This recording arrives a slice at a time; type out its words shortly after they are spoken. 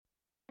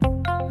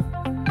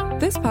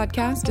This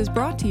podcast is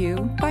brought to you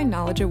by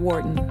Knowledge at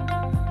Wharton.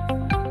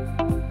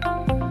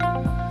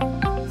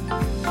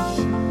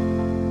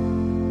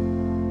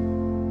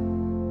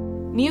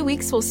 Nia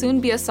Weeks will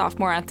soon be a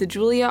sophomore at the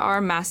Julia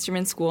R.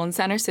 Masterman School in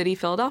Center City,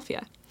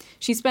 Philadelphia.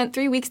 She spent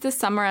 3 weeks this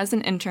summer as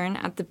an intern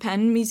at the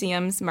Penn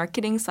Museum's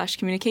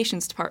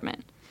Marketing/Communications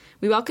Department.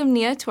 We welcome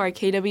Nia to our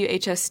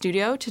KWHS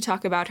studio to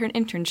talk about her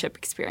internship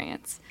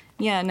experience.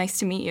 Nia, nice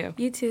to meet you.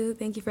 You too.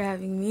 Thank you for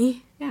having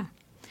me. Yeah.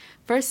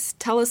 First,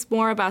 tell us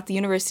more about the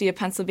University of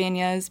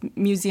Pennsylvania's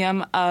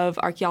Museum of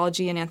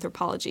Archaeology and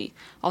Anthropology,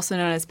 also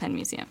known as Penn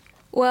Museum.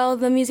 Well,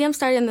 the museum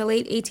started in the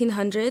late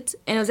 1800s,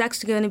 and it was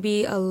actually going to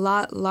be a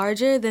lot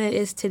larger than it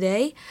is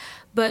today.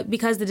 But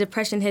because the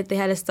Depression hit, they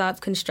had to stop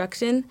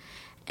construction.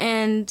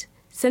 And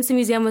since the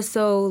museum was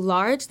so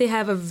large, they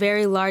have a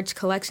very large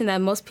collection that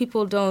most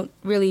people don't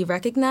really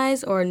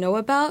recognize or know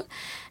about.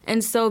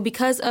 And so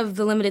because of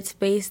the limited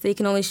space, they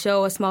can only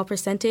show a small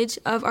percentage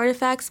of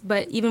artifacts.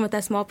 But even with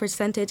that small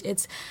percentage,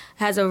 it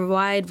has a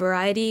wide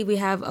variety. We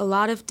have a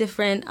lot of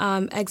different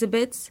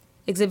exhibits.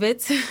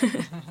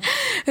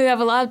 We have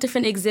a lot of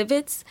different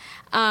exhibits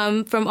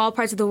from all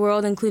parts of the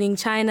world, including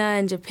China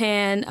and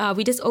Japan.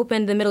 We just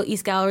opened the Middle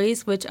East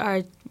galleries, which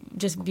are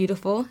just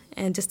beautiful,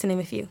 and just to name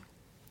a few.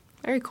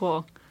 Very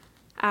cool.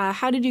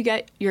 How did you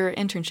get your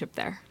internship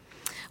there?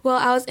 Well,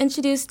 I was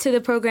introduced to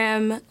the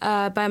program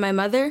by my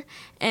mother,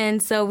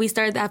 and so we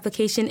started the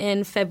application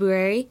in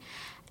February.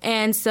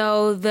 And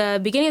so the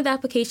beginning of the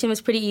application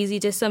was pretty easy,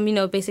 just some,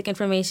 basic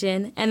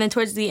information. And then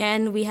towards the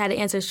end, we had to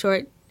answer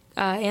short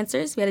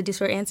answers. We had to do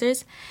short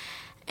answers.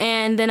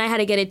 And then I had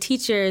to get a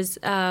teacher's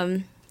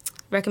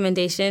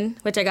recommendation,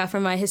 which I got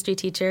from my history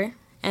teacher.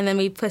 And then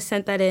we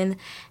sent that in,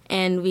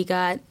 and we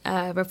got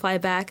a reply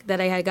back that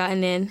I had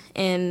gotten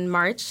in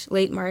March,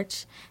 late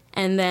March,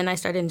 and then I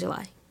started in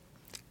July.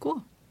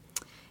 Cool.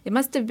 It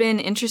must have been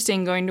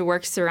interesting going to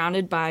work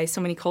surrounded by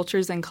so many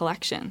cultures and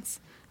collections.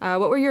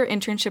 What were your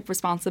internship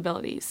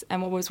responsibilities,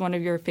 and what was one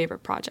of your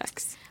favorite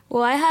projects?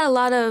 Well, I had a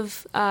lot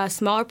of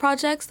smaller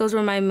projects. Those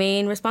were my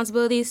main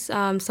responsibilities.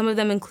 Some of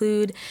them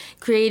include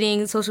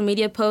creating social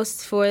media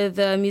posts for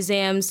the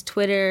museum's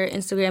Twitter,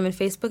 Instagram, and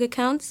Facebook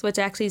accounts, which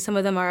actually some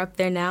of them are up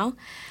there now.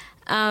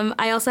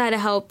 I also had to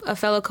help a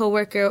fellow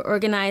coworker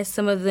organize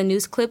some of the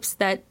news clips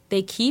that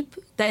they keep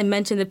that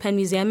mention the Penn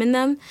Museum in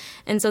them.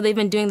 And so they've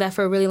been doing that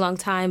for a really long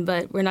time,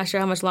 but we're not sure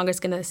how much longer it's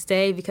going to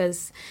stay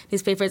because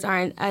newspapers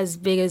aren't as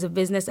big as a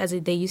business as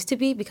they used to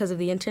be because of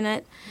the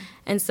internet.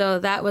 And so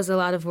that was a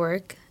lot of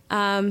work.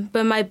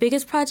 But my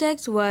biggest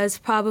project was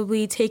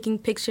probably taking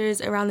pictures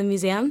around the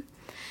museum,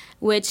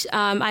 which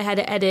I had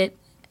to edit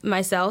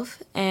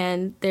myself,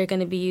 and they're going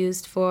to be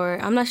used for,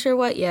 I'm not sure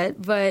what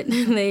yet, but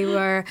they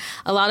were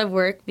a lot of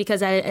work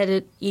because I had to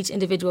edit each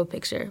individual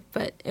picture,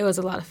 but it was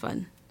a lot of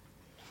fun.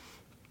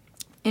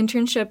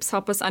 Internships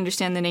help us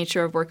understand the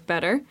nature of work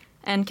better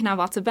and can have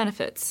lots of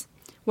benefits.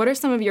 What are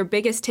some of your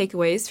biggest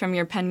takeaways from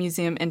your Penn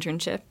Museum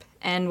internship,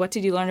 and what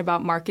did you learn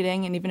about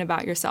marketing and even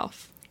about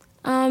yourself?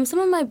 Some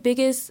of my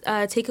biggest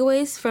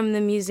takeaways from the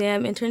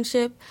museum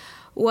internship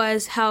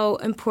was how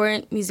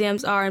important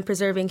museums are in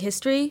preserving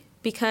history,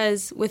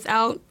 because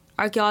without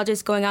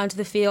archaeologists going out into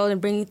the field and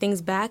bringing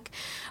things back,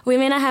 we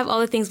may not have all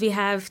the things we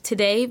have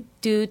today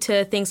due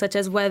to things such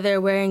as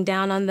weather wearing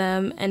down on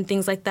them and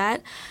things like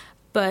that,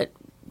 but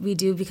we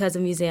do because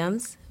of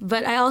museums.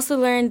 But I also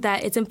learned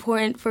that it's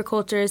important for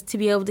cultures to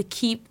be able to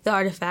keep the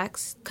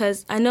artifacts,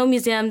 because I know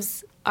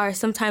museums are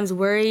sometimes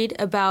worried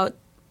about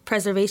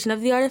preservation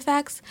of the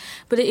artifacts,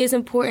 but it is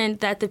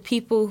important that the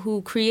people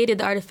who created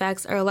the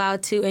artifacts are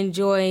allowed to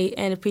enjoy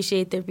and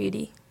appreciate their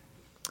beauty.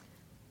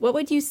 What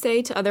would you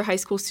say to other high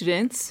school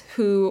students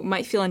who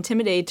might feel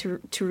intimidated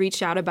to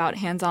reach out about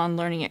hands-on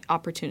learning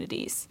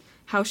opportunities?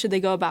 How should they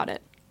go about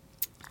it?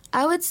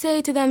 I would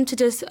say to them to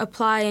just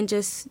apply and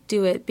just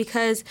do it,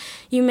 because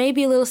you may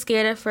be a little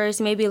scared at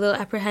first, maybe a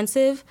little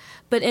apprehensive,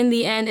 but in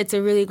the end, it's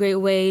a really great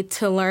way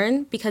to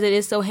learn because it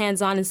is so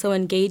hands-on and so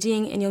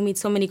engaging, and you'll meet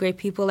so many great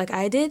people like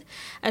I did.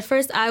 At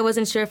first, I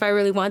wasn't sure if I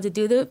really wanted to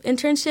do the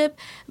internship,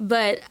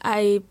 but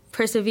I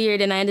persevered,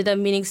 and I ended up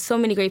meeting so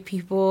many great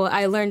people.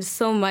 I learned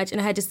so much,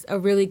 and I had just a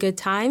really good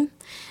time.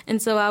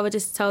 And so I would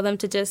just tell them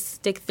to just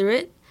stick through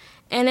it.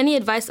 And any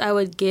advice I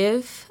would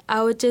give,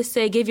 I would just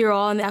say give your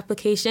all in the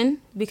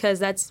application, because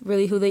that's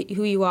really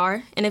who you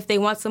are. And if they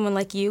want someone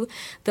like you,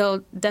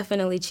 they'll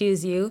definitely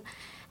choose you.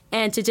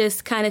 And to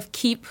just kind of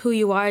keep who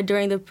you are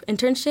during the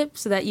internship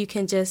so that you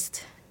can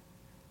just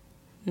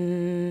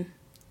learn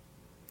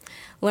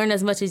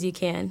as much as you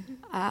can.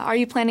 Are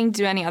you planning to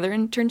do any other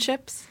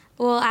internships?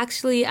 Well,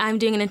 actually, I'm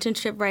doing an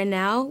internship right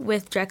now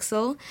with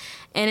Drexel,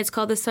 and it's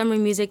called the Summer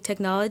Music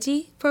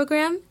Technology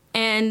Program.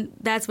 And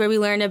that's where we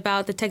learn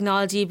about the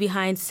technology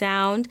behind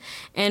sound.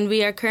 And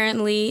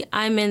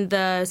I'm in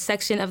the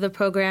section of the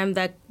program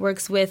that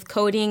works with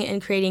coding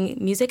and creating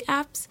music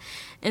apps.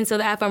 And so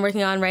the app I'm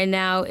working on right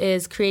now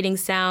is creating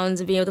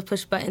sounds and being able to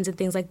push buttons and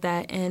things like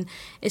that. And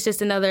it's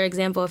just another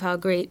example of how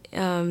great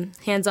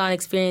hands-on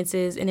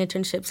experiences and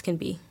internships can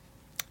be.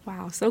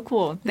 Wow, so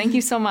cool. Thank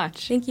you so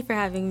much. Thank you for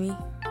having me.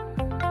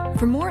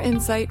 For more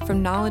insight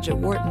from Knowledge at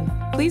Wharton,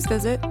 please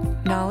visit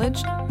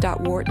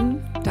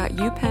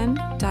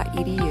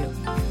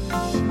knowledge.wharton.upenn.edu.